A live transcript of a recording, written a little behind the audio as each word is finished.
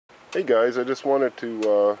Hey guys, I just wanted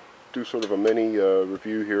to do sort of a mini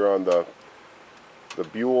review here on the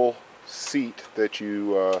Buell seat that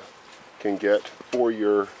you can get for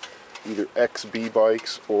your either XB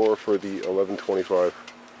bikes or for the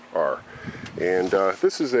 1125R. And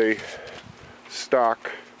this is a stock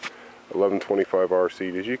 1125R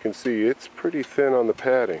seat. As you can see, it's pretty thin on the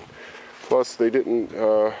padding. Plus, they didn't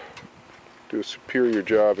do a superior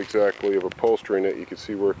job exactly of upholstering it. You can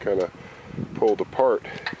see where it kind of pulled apart.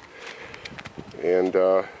 And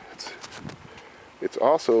it's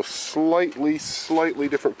also slightly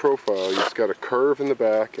different profile. It's got a curve in the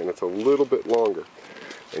back and it's a little bit longer.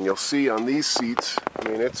 And you'll see on these seats, I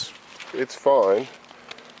mean, it's fine,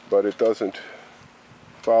 but it doesn't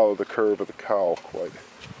follow the curve of the cowl quite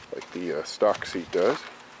like the stock seat does.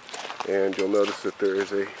 And you'll notice that there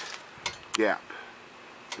is a gap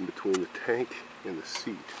in between the tank and the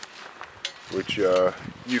seat, which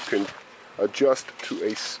you can adjust to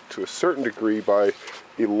a certain degree by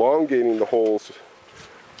elongating the holes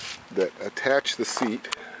that attach the seat.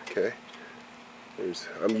 Okay,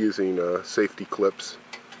 I'm using safety clips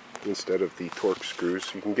instead of the torque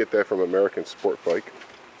screws. You can get that from American Sport Bike.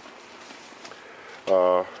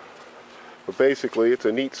 But basically, it's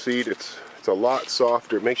a neat seat. It's a lot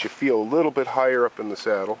softer. It makes you feel a little bit higher up in the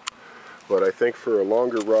saddle. But I think for a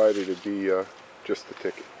longer ride, it'd be just the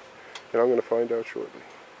ticket. And I'm going to find out shortly.